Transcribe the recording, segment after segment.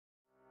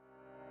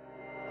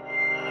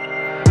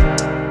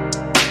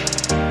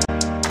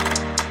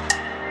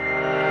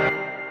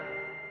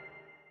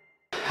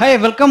Hi,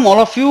 welcome all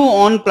of you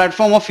on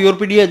platform of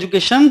YourPedia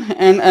Education,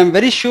 and I'm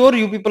very sure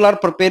you people are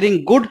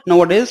preparing good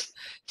nowadays,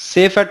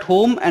 safe at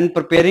home and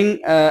preparing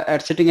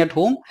at sitting at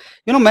home.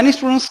 You know, many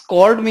students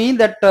called me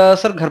that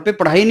sir घर पे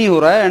पढ़ाई नहीं हो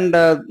रहा है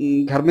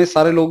and घर में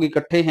सारे लोग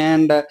इकट्ठे हैं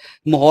and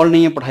माहौल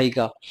नहीं है पढ़ाई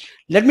का.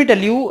 Let me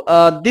tell you,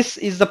 this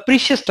is the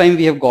precious time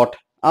we have got.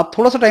 आप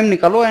थोड़ा सा टाइम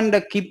निकालो and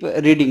keep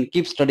reading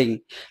keep studying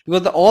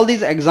because all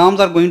these exams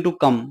are going to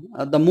come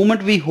the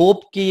moment we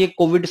hope कि ये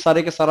कोविड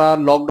सारे के सारा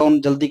lockdown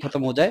जल्दी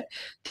खत्म हो जाए,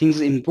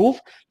 things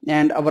improve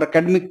and our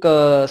academic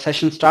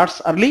session starts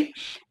early.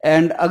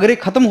 And अगर ये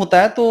खत्म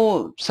होता है तो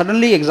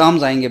सडनली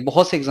एग्जाम्स आएंगे,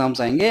 बहुत से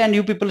एग्जाम्स आएंगे and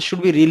you people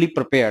should be really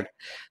prepared.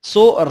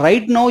 So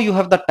right now you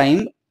have the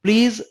time.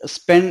 Please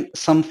spend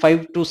some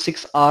 5 to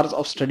 6 hours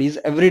of studies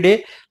every day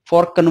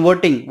for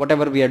converting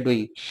whatever we are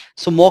doing.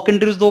 So mock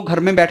interviews दो घर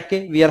में बैठ के,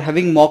 we are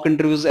having mock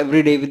interviews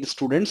every day with the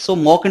students. So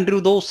mock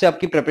interview दो, उससे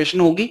आपकी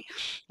preparation होगी.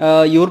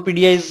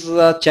 YourPedia is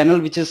a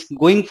channel which is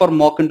going for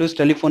mock interviews,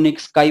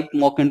 telephonic, Skype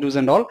mock interviews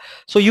and all.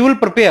 So you will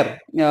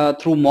prepare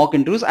through mock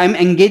interviews. I am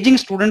engaging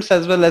students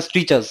as well as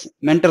teachers,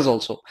 mentors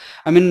also.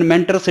 I mean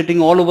mentors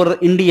sitting all over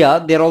India,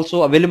 they are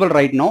also available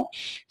right now.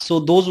 So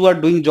those who are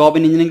doing job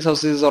in engineering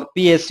services or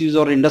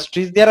PSUs or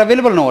industries, they are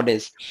available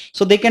nowadays.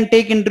 So they can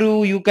take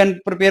interview, you can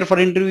prepare for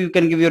interview, you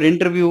can give your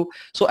interview.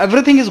 So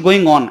everything is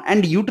going on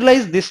and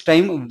utilize this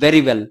time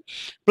very well.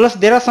 Plus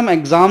there are some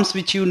exams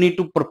which you need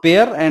to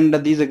prepare and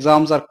these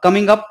exams are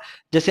coming up.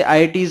 जैसे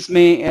IITs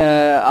में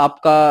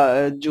आपका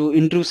जो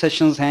interview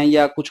sessions हैं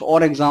या कुछ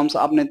और exams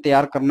आपने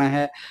तैयार करना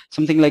है,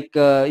 something like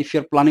if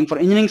you are planning for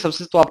engineering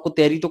services तो आपको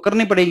तैयारी तो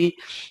करनी पड़ेगी.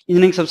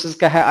 इंजीनियरिंग सर्विसेज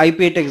का है,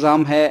 iPATE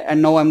एग्जाम है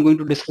and now I am going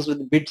to discuss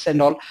with bits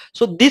and all.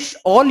 So this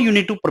all you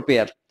need to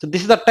prepare. So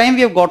this is the time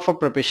we have got for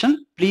preparation.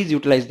 Please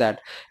utilize that.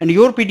 And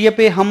YourPedia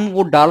पे हम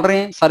वो डाल रहे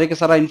हैं सारे के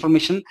सारा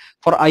information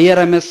for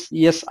IRMS.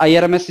 Yes,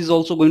 IRMS is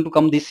also going to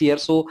come this year.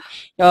 So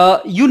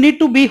you need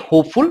to be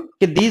hopeful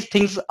कि these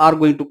things are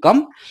going to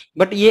come.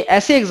 But ये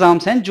ऐसे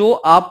एग्जाम्स हैं जो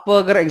आप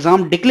अगर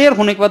एग्जाम डिक्लेयर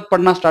होने के बाद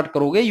पढ़ना स्टार्ट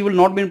करोगे, you will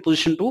not be in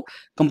position to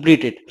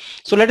complete it.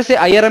 So let us say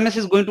IRMS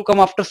is going to come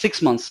after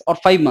 6 months or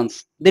 5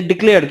 months. They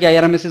declared कि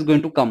IRMS is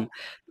going to come.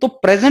 So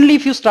presently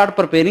if you start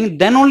preparing,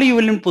 then only you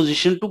will in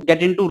position to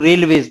get into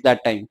railways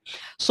that time.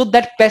 So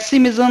that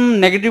pessimism,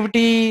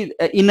 negativity,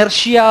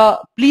 inertia,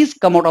 please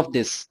come out of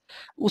this.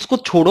 उसको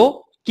छोड़ो.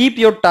 Keep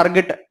your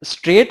target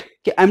straight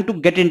कि I am to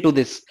get into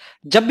this.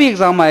 जब भी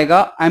exam आएगा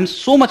I am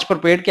so much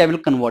prepared कि I will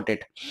convert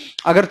it.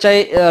 अगर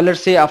चाहे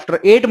let's say after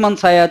 8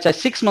 months आया, चाहे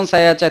 6 months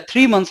आया, चाहे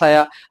 3 months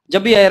आया,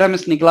 जब भी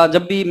IRMS निकला,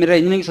 जब भी मेरा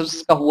इंजीनियरिंग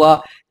सर्विसेज का हुआ,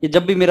 या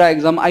जब भी मेरा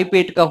एग्जाम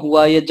iPATE का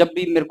हुआ, या जब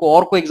भी मेरे को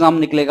और कोई एग्जाम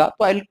निकलेगा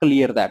तो I will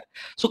clear that.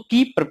 So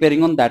keep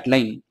preparing on that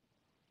line.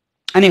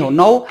 Anyhow,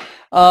 now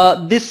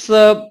this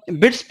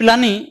BITS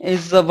Pilani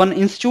is one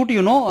institute,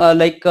 you know,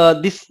 like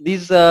these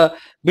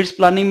BITS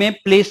Pilani mein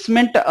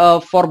placement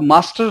for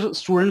master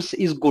students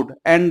is good,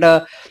 and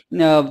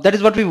that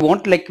is what we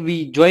want. Like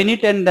we join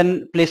it and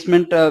then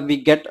placement we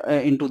get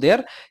into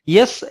there.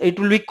 Yes, it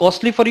will be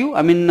costly for you.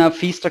 I mean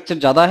fee structure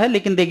ज़्यादा है,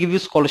 लेकिन they give you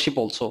scholarship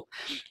also,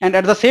 and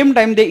at the same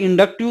time they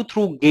induct you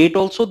through GATE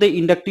also. They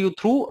induct you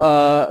through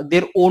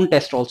their own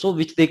test also,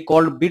 which they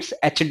call BITS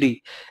HD.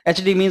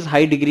 HD means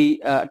high degree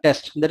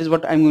test. That is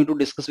what I'm going to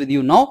discuss with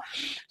you now.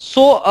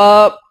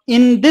 So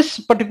in this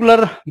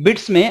particular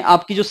bits में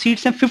आपकी जो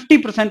seats हैं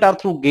 50% are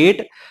through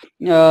GATE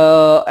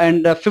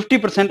and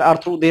 50% are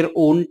through their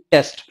own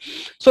test.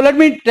 So let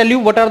me tell you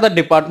what are the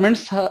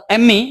departments.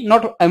 ME,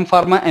 not M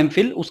Pharma,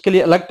 MPhil, उसके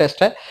लिए अलग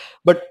test है,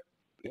 but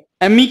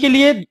ME के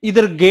लिए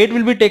either GATE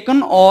will be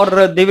taken or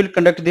they will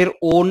conduct their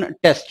own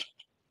test.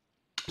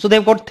 So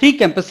they've got 3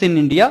 campuses in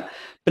India.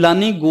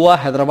 Pilani, Goa,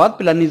 Hyderabad.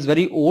 Pilani is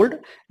very old,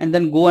 and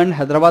then Goa and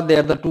Hyderabad, they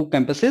are the 2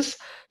 campuses.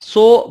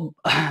 So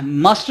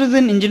masters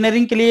in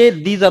engineering के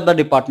लिए these are the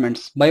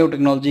departments: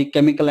 biotechnology,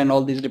 chemical and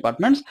all these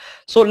departments.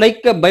 So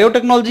like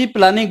biotechnology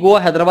Pilani, Goa,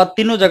 Hyderabad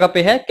तीनों जगह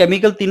पे है,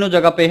 chemical तीनों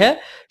जगह पे है,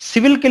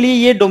 civil के लिए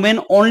ये domain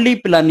only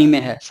Pilani में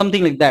है,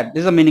 something like that.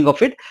 This is the meaning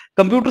of it.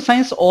 Computer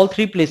science all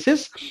 3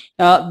 places.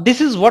 This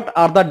is what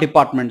are the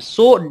departments.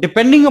 So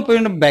depending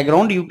upon your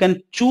background, you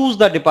can choose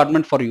the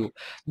department for you.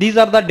 These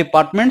are the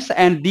departments,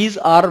 and these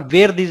are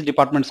where these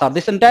departments are.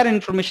 This entire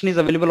information is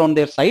available on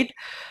their site.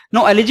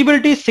 Now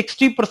eligibility is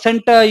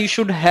 60% you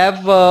should have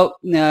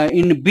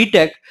in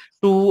BTech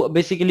to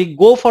basically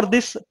go for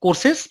this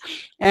courses,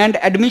 and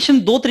admission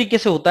दो तरीके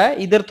से होता है,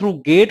 either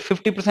through GATE,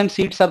 50%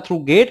 seats are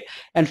through GATE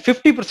and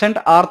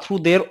 50% are through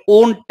their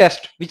own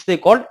test which they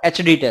call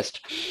HD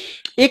test.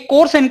 एक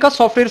course है इनका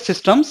software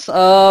systems.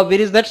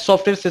 Where is that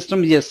software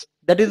system? Yes,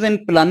 that is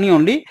in Pilani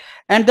only,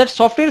 and that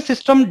software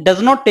system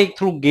does not take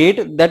through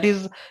GATE. That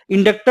is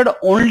inducted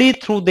only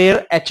through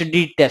their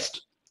HD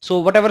test. So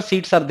whatever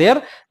seats are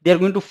there, they are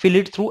going to fill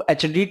it through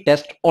HD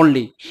test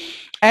only.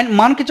 And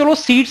मान के चलो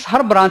seats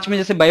हर branch में,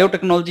 जैसे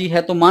biotechnology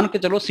है तो मान के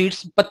चलो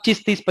seats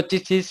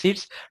 25-30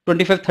 seats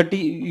 25-30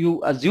 you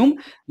assume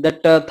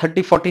that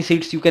 30-40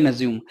 seats you can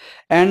assume,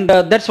 and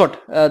that's what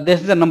this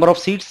is the number of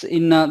seats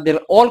in their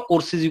all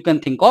courses you can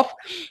think of,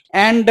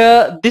 and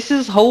this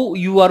is how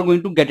you are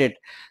going to get it.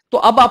 तो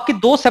अब आपकी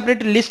दो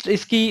separate list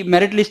इसकी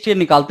merit list ये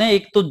निकालते हैं,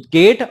 एक तो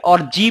गेट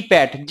और जी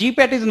PAT. Ji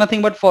PAT is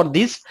nothing but for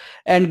this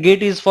and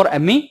gate is for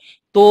ME.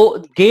 तो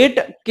गेट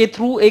के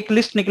थ्रू एक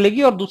लिस्ट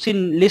निकलेगी और दूसरी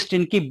लिस्ट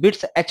इनकी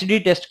बिट्स एचडी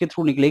टेस्ट के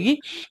थ्रू निकलेगी.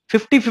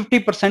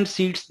 50-50%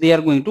 seats they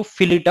are going to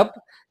fill it up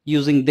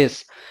using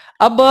this.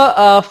 अब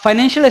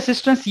financial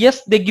assistance,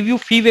 yes, they give you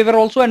fee waiver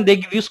also and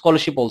they give you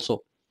scholarship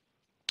also.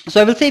 So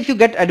I will say if you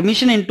get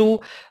admission into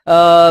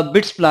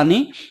BITS Pilani,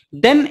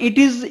 then it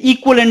is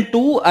equivalent to,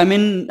 I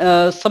mean,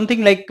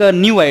 something like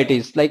new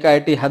IITs like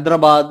IIT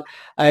Hyderabad,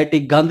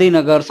 IIT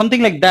Gandhinagar,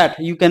 something like that.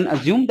 You can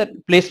assume that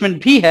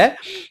placement भी है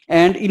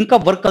and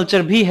इनका work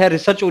culture भी है,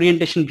 research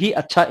orientation भी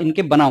अच्छा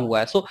इनके बना हुआ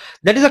है. So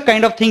that is a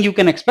kind of thing you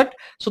can expect.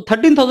 So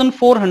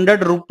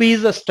 13,400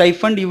 rupees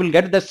stipend you will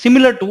get. That's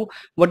similar to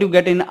what you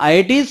get in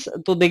IITs.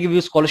 So they give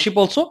you scholarship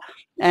also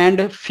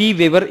and fee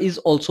waiver is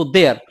also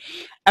there.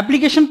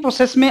 Application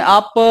process में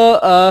आप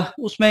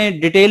उसमें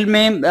detail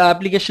में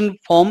application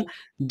form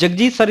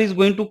Jagjeet sir is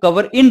going to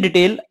cover in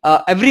detail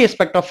every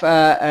aspect of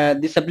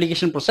this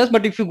application process.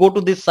 But if you go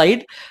to this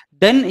site,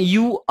 then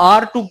you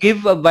are to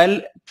give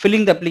while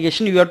filling the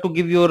application, you have to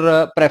give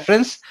your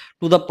preference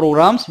to the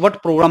programs,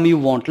 what program you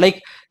want.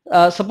 Like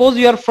suppose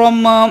you are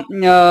from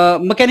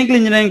mechanical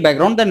engineering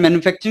background, then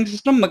manufacturing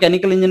system,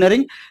 mechanical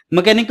engineering,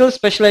 mechanical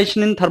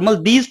specialization in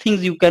thermal, these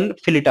things you can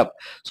fill it up.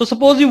 So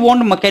suppose you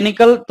want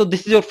mechanical, so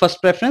this is your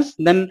first preference,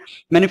 then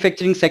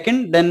manufacturing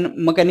second, then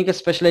mechanical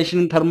specialization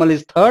in thermal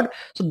is third.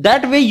 So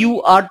that way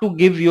you are to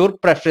give your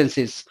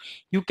preferences.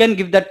 You can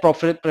give that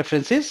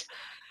preferences.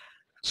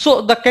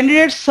 So the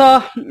candidates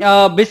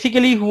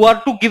basically who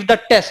are to give the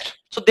test.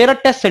 So there are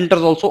test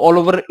centers also all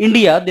over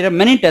India. There are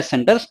many test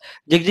centers.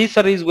 Jagjeet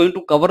sir is going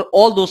to cover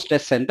all those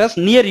test centers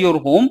near your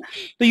home.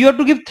 So you have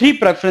to give three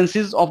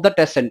preferences of the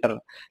test center.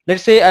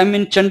 Let's say I'm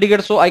in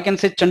Chandigarh, so I can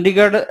say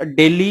Chandigarh,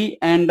 Delhi,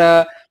 and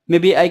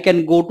maybe I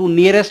can go to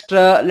nearest,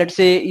 let's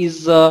say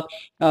is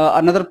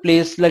another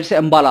place, let's say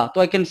Ambala. So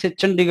I can say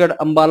Chandigarh,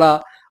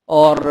 Ambala,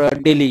 or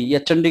Delhi, yeah,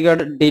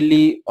 Chandigarh,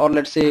 Delhi, or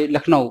let's say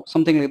Lucknow,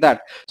 something like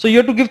that. So you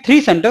have to give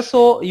three centers,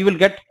 so you will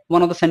get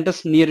one of the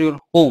centers near your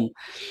home.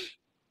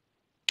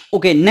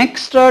 Okay,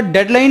 next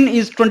deadline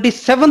is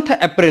 27th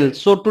April.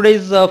 So today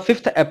is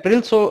 5th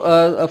April, so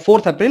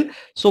 4th April.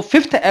 So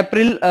 5th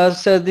April,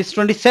 so this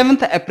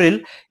 27th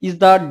April is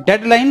the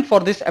deadline for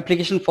this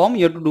application form.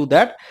 You have to do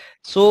that.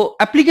 So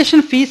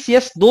application fees,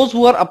 yes, those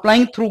who are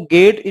applying through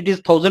GATE, it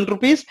is 1,000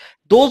 rupees.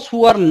 Those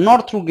who are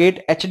not through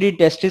GATE, HD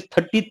test is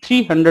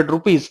 3,300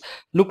 rupees.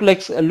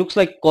 Looks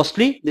like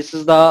costly. This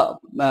is the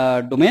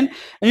domain.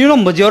 And you know,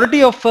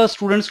 majority of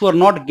students who are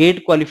not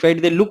GATE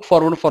qualified, they look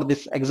forward for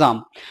this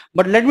exam.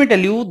 But let me tell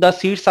you, the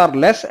seats are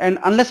less, and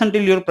unless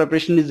until your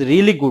preparation is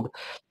really good,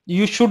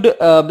 you should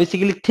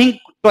basically think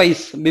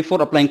twice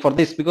before applying for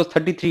this, because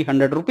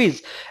 3,300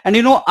 rupees. And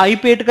you know,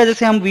 iPATE का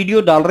जैसे हम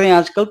video डाल रहे हैं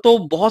आजकल, तो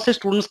बहुत से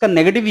स्टूडेंट्स का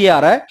नेगेटिव ये आ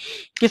रहा है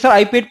कि सर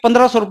iPATE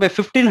 1,500 रुपए,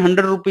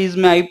 1,500 रुपीज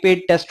में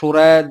iPATE टेस्ट हो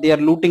रहा है, they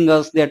are looting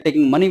us, they are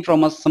taking money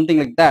from us, something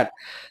like that.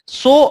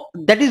 So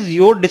that is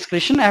your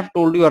discretion. I have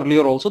told you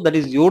earlier also, that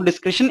is your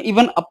discretion.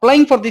 Even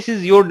applying for this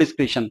is your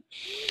discretion.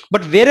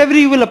 But wherever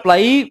you will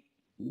apply,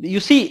 you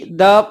see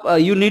the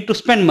you need to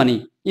spend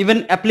money.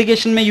 Even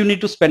application may you need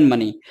to spend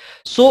money.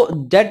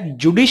 So that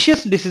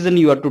judicious decision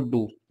you have to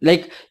do.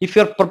 Like if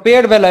you are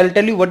prepared well, I'll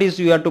tell you what is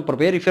you have to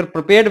prepare. If you're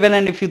prepared well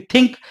and if you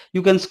think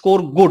you can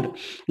score good,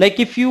 like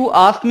if you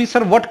ask me,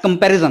 sir, what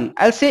comparison,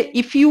 I'll say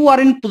if you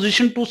are in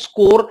position to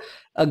score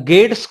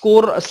gate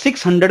score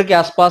 600 के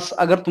आसपास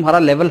अगर तुम्हारा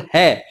level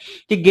है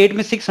कि gate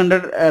में 600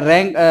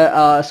 rank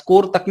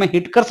score तक मैं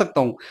hit कर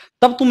सकता हूं,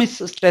 तब तुम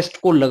इस टेस्ट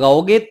को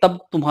लगाओगे, तब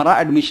तुम्हारा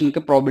एडमिशन की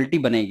प्रोबेबिलिटी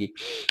बनेगी.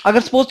 अगर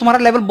सपोज तुम्हारा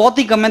लेवल बहुत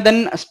ही कम है,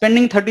 then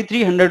spending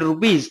 3,300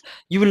 rupees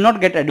you will not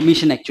get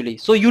admission actually.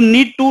 So you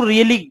need to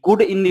really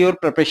good in your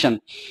preparation.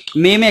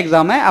 मई में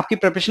एग्जाम है, आपकी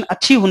प्रिपरेशन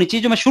अच्छी होनी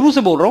चाहिए. जो मैं शुरू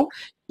से बोल रहा हूँ,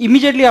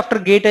 immediately after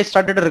gate I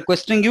started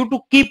requesting you to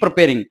keep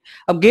preparing.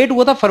 अब गेट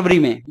हुआ था फरवरी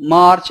में,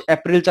 मार्च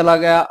अप्रैल चला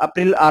गया,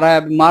 अप्रैल आ रहा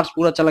है, मार्च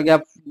पूरा चला गया,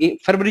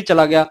 फरवरी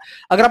चला गया.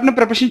 अगर आपने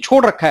प्रिपरेशन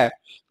छोड़ रखा है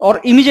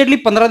और इमीडिएटली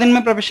 15 दिन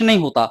में प्रिपरेशन नहीं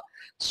होता,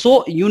 so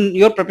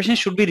your preparation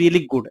should be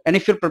really good. And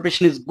if your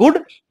preparation is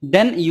good,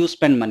 then you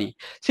spend money.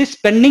 See,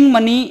 spending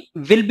money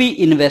will be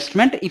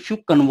investment if you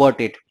convert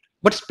it,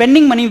 but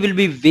spending money will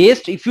be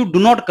waste if you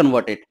do not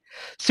convert it.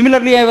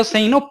 Similarly I was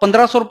saying, no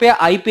 1,500 रुपया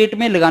आईपेट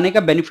में लगाने का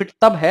benefit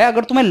तब है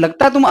अगर तुम्हें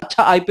लगता है तुम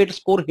अच्छा आईपेट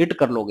स्कोर हिट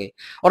कर लोगे.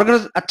 और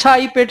अगर अच्छा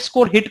आईपेट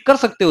स्कोर हिट कर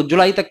सकते हो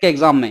जुलाई तक के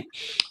एग्जाम में,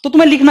 तो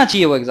तुम्हें लिखना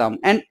चाहिए वो एग्जाम.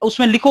 एंड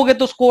उसमें लिखोगे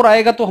तो स्कोर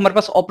आएगा, तो हमारे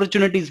पास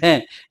अपॉर्चुनिटीज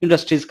हैं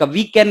इंडस्ट्रीज का,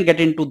 we can get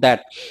into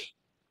that.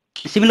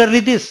 Similarly,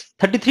 this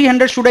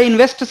 3,300 should I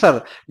invest,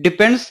 sir?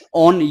 Depends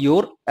on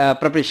your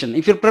preparation.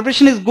 If your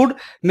preparation is good,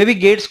 maybe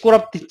gate score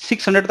आप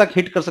 600 तक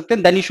hit कर सकते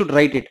हैं, then you should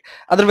write it.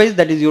 Otherwise,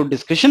 that is your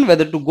discretion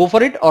whether to go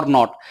for it or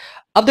not.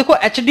 अब देखो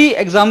HD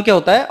exam क्या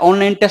होता है,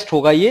 ऑनलाइन टेस्ट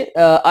होगा ये.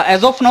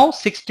 As of now,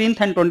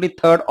 16th and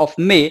 23rd of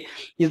May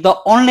is the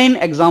online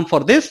exam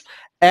for this,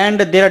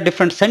 and there are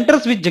different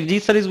centers which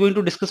Jagjeet sir is going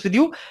to discuss with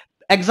you.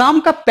 Exam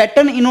का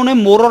pattern इन्होंने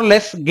मोर और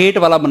less gate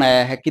वाला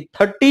बनाया है कि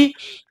 30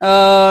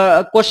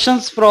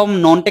 questions from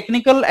non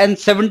technical and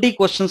 70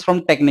 questions from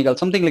technical,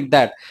 something like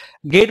that.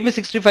 Gate में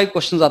 65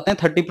 questions आते हैं,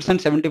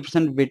 30%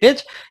 70%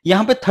 वेटेज,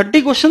 यहाँ पे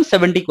 30 क्वेश्चन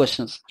 70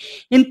 क्वेश्चंस।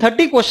 इन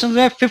 30 क्वेश्चंस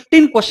में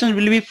 15 question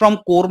will be from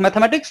core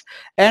mathematics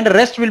and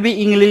rest will be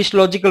English,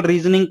 logical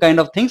reasoning kind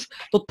of things.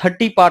 तो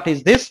 30 part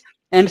is this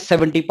and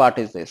 70 part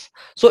is this.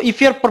 So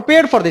if you are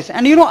prepared for this,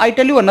 and I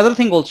tell you another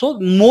thing also,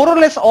 more or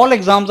less all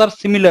exams are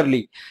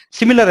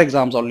similar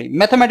exams only.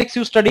 Mathematics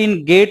you study in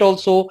gate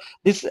also,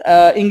 this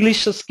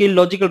English skill,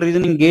 logical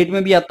reasoning gate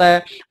में भी आता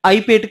है,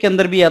 iPATE के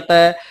अंदर भी आता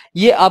है,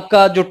 ये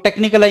आपका जो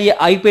टेक्निकल है ये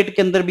iPATE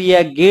के अंदर भी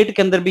है, गेट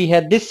के अंदर भी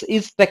है। This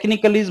is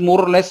technical is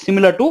more और less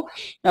similar to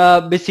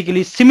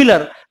basically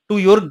similar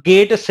to your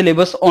gate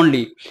syllabus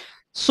only.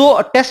 So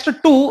test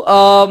 2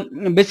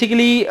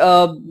 basically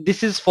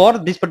this is for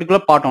this particular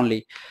part only.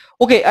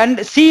 Okay,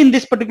 and see in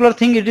this particular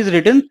thing it is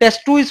written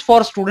test 2 is for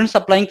students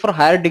applying for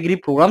higher degree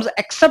programs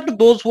except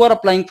those who are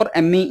applying for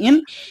ME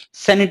in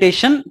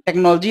sanitation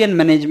technology and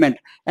management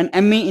and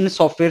ME in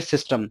software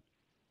system.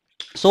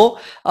 So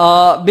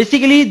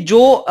basically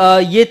जो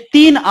ये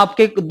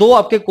दो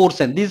आपके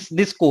course हैं,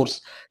 this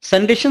course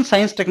sanitation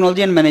science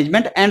technology and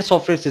management and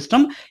software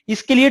system,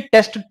 इसके लिए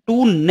test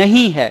 2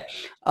 नहीं है।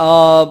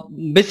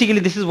 Basically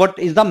this is what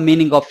is the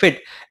meaning of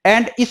it,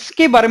 and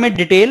इसके बारे में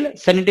detail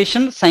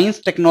sanitation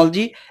science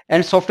technology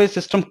and software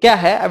system क्या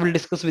है, I will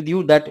discuss with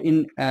you that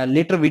in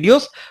letter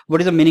videos,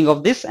 what is the meaning of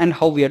this and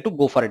how we have to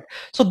go for it.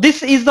 So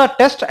this is the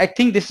test, I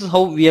think this is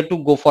how we have to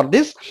go for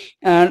this,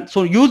 and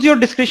so use your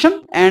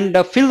description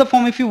and fill the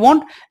form if you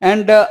want,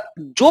 and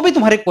जो भी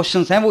तुम्हारे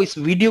questions हैं वो इस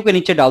video के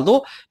नीचे डाल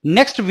दो।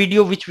 Next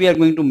video which we are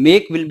going to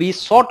make will be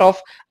sort of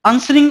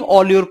answering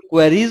all your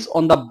queries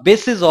on the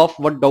basis of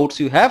what doubts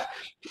you have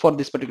for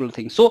this particular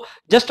thing. So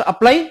just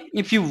apply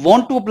if you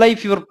want to apply,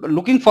 if you are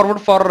looking forward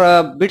for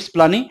bits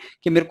planning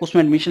कि मेरे को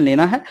उसमें admission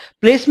लेना है।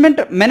 Placement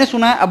मैंने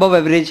सुना है above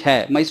average है,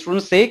 my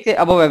students say कि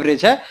above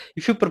average है।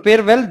 If you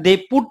prepare well they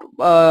put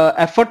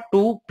effort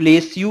to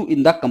place you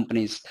in the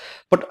companies,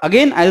 but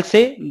again I'll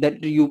say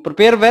that you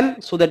prepare well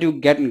so that you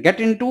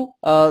get into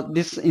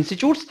these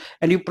institutes,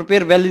 and you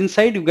prepare well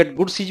inside, you get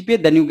good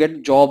CGPA, then you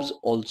get jobs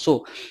also.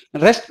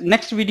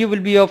 Next video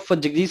will be of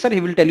Jagdish sir, he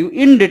will tell you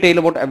in detail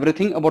about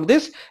everything about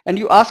this, and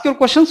you ask your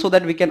questions so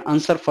that we can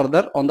answer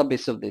further on the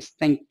basis of this.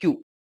 Thank you.